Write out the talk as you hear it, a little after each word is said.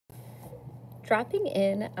dropping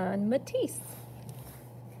in on Matisse.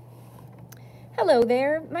 Hello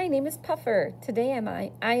there, my name is Puffer. Today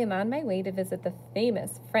I am on my way to visit the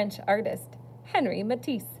famous French artist, Henri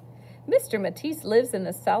Matisse. Mr. Matisse lives in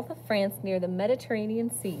the south of France near the Mediterranean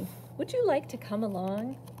Sea. Would you like to come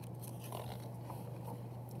along?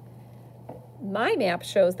 My map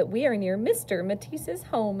shows that we are near Mr. Matisse's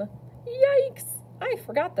home. Yikes! I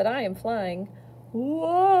forgot that I am flying.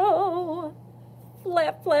 Whoa!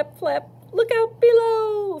 Flap, flap, flap. Look out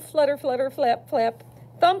below. Flutter, flutter, flap, flap.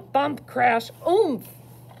 Thump, bump, crash, oomph.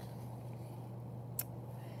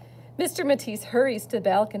 Mr. Matisse hurries to the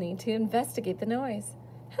balcony to investigate the noise.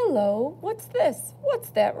 Hello, what's this? What's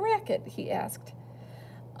that racket? He asked.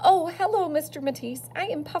 Oh, hello, Mr. Matisse. I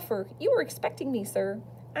am Puffer. You were expecting me, sir.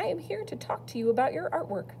 I am here to talk to you about your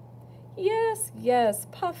artwork. Yes,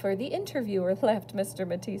 Puffer, the interviewer, laughed Mr.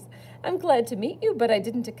 Matisse. I'm glad to meet you, but I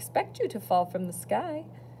didn't expect you to fall from the sky.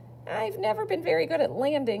 I've never been very good at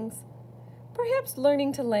landings. Perhaps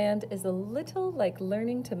learning to land is a little like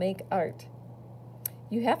learning to make art.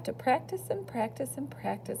 You have to practice and practice and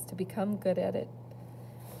practice to become good at it.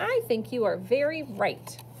 I think you are very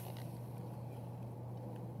right.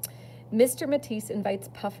 Mr. Matisse invites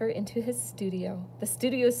Puffer into his studio. The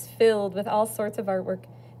studio is filled with all sorts of artwork.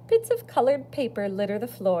 Bits of colored paper litter the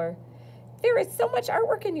floor. There is so much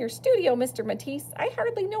artwork in your studio, Mr. Matisse. I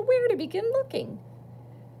hardly know where to begin looking.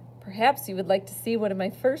 Perhaps you would like to see one of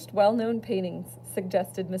my first well-known paintings,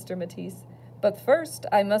 suggested Mr. Matisse. But first,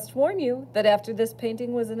 I must warn you that after this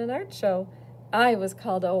painting was in an art show, I was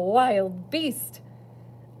called a wild beast.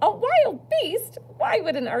 A wild beast? Why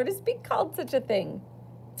would an artist be called such a thing?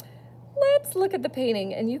 Let's look at the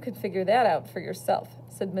painting and you can figure that out for yourself,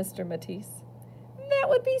 said Mr. Matisse. That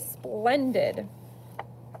would be splendid.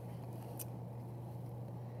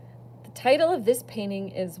 The title of this painting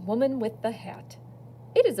is Woman with the Hat.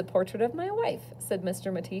 It is a portrait of my wife, said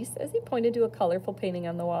Mr. Matisse as he pointed to a colorful painting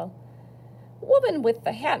on the wall. Woman with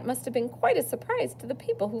the Hat must have been quite a surprise to the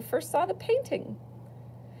people who first saw the painting.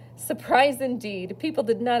 Surprise indeed. People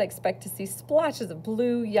did not expect to see splotches of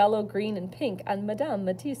blue, yellow, green, and pink on Madame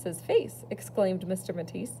Matisse's face, exclaimed Mr.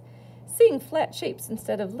 Matisse. Seeing flat shapes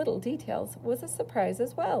instead of little details was a surprise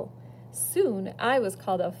as well. Soon I was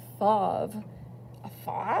called a fauve. A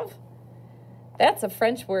fauve? That's a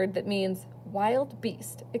French word that means wild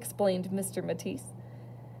beast, explained Mr. Matisse.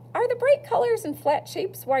 Are the bright colors and flat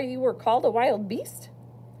shapes why you were called a wild beast?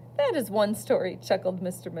 That is one story, chuckled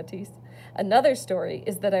Mr. Matisse. Another story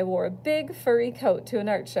is that I wore a big furry coat to an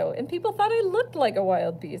art show and people thought I looked like a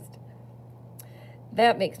wild beast.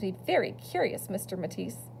 That makes me very curious, Mr.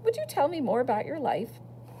 Matisse. Would you tell me more about your life?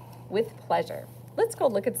 With pleasure. Let's go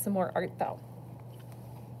look at some more art, though.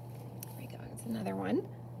 Here we go. It's another one.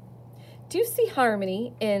 Do you see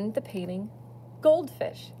harmony in the painting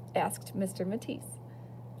Goldfish? Asked Mr. Matisse.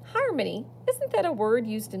 Harmony? Isn't that a word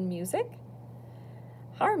used in music?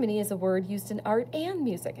 Harmony is a word used in art and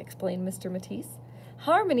music, explained Mr. Matisse.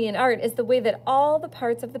 Harmony in art is the way that all the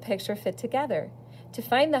parts of the picture fit together. To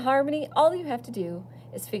find the harmony, all you have to do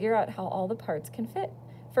is figure out how all the parts can fit.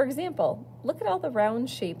 For example, look at all the round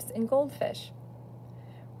shapes in Goldfish.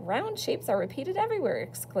 Round shapes are repeated everywhere,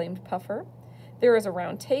 exclaimed Puffer. There is a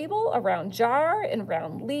round table, a round jar, and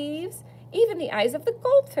round leaves. Even the eyes of the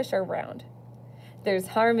goldfish are round. There's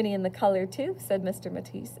harmony in the color, too, said Mr.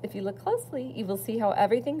 Matisse. If you look closely, you will see how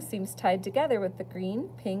everything seems tied together with the green,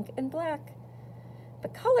 pink, and black. The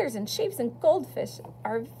colors and shapes in Goldfish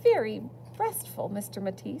are very restful, Mr.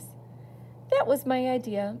 Matisse. That was my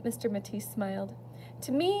idea, Mr. Matisse smiled.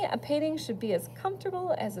 To me, a painting should be as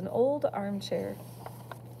comfortable as an old armchair.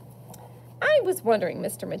 I was wondering,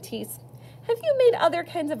 Mr. Matisse, have you made other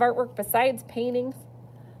kinds of artwork besides paintings?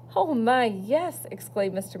 Oh my, yes,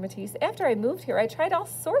 exclaimed Mr. Matisse. After I moved here, I tried all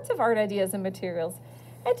sorts of art ideas and materials.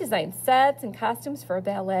 I designed sets and costumes for a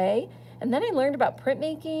ballet, and then I learned about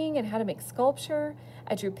printmaking and how to make sculpture.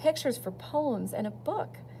 I drew pictures for poems and a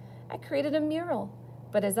book. I created a mural.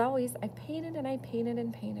 But as always, I painted and I painted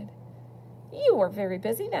and painted. You were very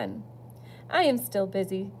busy then. I am still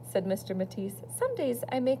busy, said Mr. Matisse. Some days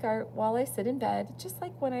I make art while I sit in bed, just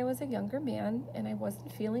like when I was a younger man and I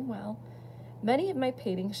wasn't feeling well. Many of my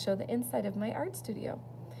paintings show the inside of my art studio.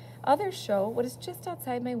 Others show what is just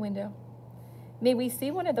outside my window. May we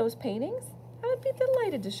see one of those paintings? I would be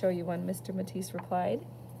delighted to show you one, Mr. Matisse replied.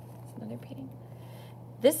 It's another painting.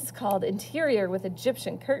 This is called Interior with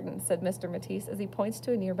Egyptian Curtains, said Mr. Matisse as he points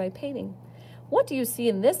to a nearby painting. What do you see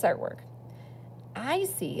in this artwork? I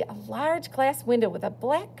see a large glass window with a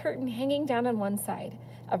black curtain hanging down on one side.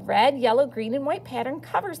 A red, yellow, green, and white pattern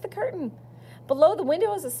covers the curtain. Below the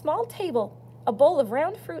window is a small table. A bowl of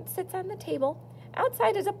round fruit sits on the table.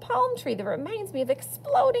 Outside is a palm tree that reminds me of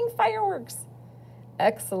exploding fireworks.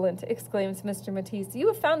 Excellent, exclaims Mr. Matisse. You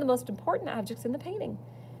have found the most important objects in the painting.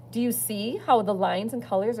 Do you see how the lines and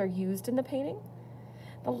colors are used in the painting?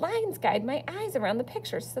 The lines guide my eyes around the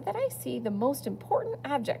picture so that I see the most important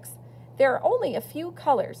objects. There are only a few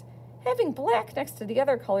colors. Having black next to the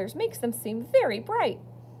other colors makes them seem very bright.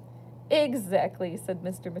 Exactly, said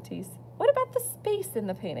Mr. Matisse. What about the space in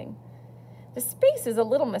the painting? The space is a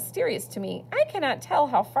little mysterious to me. I cannot tell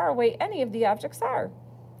how far away any of the objects are.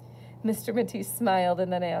 Mr. Matisse smiled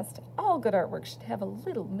and then asked, all good artwork should have a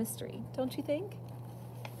little mystery, don't you think?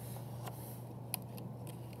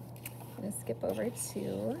 I'm going to skip over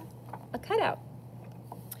to a cutout.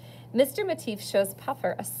 Mr. Matisse shows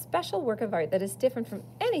Puffer a special work of art that is different from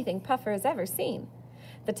anything Puffer has ever seen.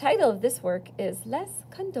 The title of this work is Les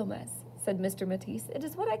Condomas, said Mr. Matisse. It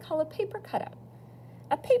is what I call a paper cutout.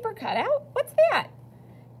 A paper cutout? What's that?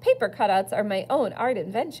 Paper cutouts are my own art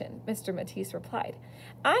invention, Mr. Matisse replied.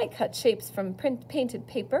 I cut shapes from painted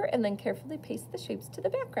paper and then carefully paste the shapes to the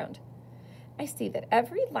background. I see that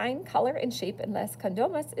every line, color, and shape in Les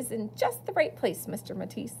Condomas is in just the right place, Mr.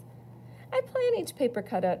 Matisse. I plan each paper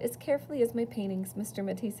cutout as carefully as my paintings, Mr.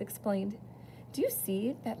 Matisse explained. Do you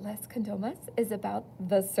see that Les Condomas is about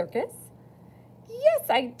the circus? Yes,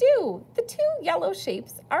 I do. The two yellow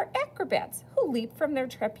shapes are acrobats who leap from their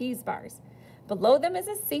trapeze bars. Below them is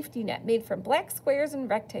a safety net made from black squares and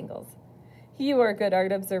rectangles. You are a good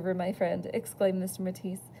art observer, my friend, exclaimed Mr.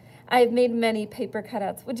 Matisse. I have made many paper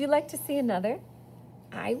cutouts. Would you like to see another?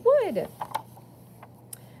 I would.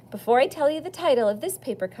 Before I tell you the title of this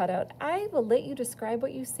paper cutout, I will let you describe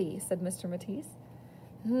what you see, said Mr. Matisse.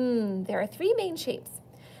 There are three main shapes.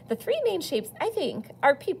 The three main shapes, I think,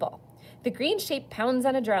 are people. The green shape pounds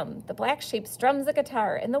on a drum, the black shape strums a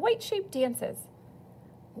guitar, and the white shape dances.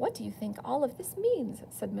 What do you think all of this means?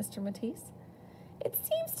 Said Mr. Matisse. It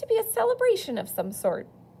seems to be a celebration of some sort.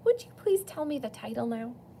 Would you please tell me the title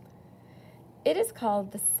now? It is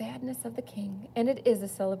called The Sadness of the King, and it is a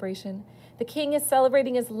celebration. The king is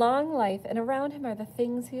celebrating his long life, and around him are the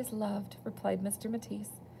things he has loved, replied Mr.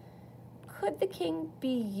 Matisse. Could the king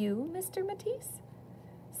be you, Mr. Matisse?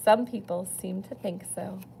 Some people seem to think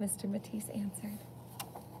so, Mr. Matisse answered.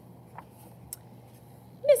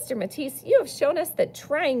 Mr. Matisse, you have shown us that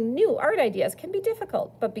trying new art ideas can be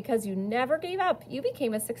difficult, but because you never gave up, you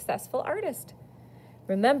became a successful artist.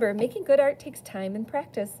 Remember, making good art takes time and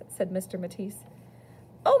practice, said Mr. Matisse.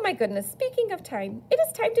 Oh my goodness, speaking of time, it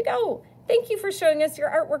is time to go. Thank you for showing us your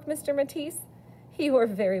artwork, Mr. Matisse. You are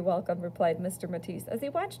very welcome, replied Mr. Matisse as he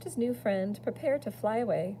watched his new friend prepare to fly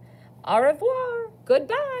away. Au revoir.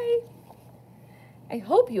 Goodbye. I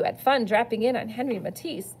hope you had fun dropping in on Henry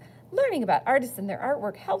Matisse. Learning about artists and their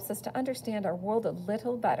artwork helps us to understand our world a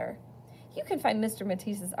little better. You can find Mr.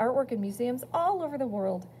 Matisse's artwork in museums all over the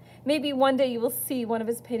world. Maybe one day you will see one of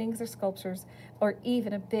his paintings or sculptures, or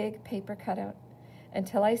even a big paper cutout.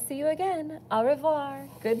 Until I see you again, au revoir.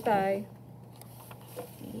 Goodbye.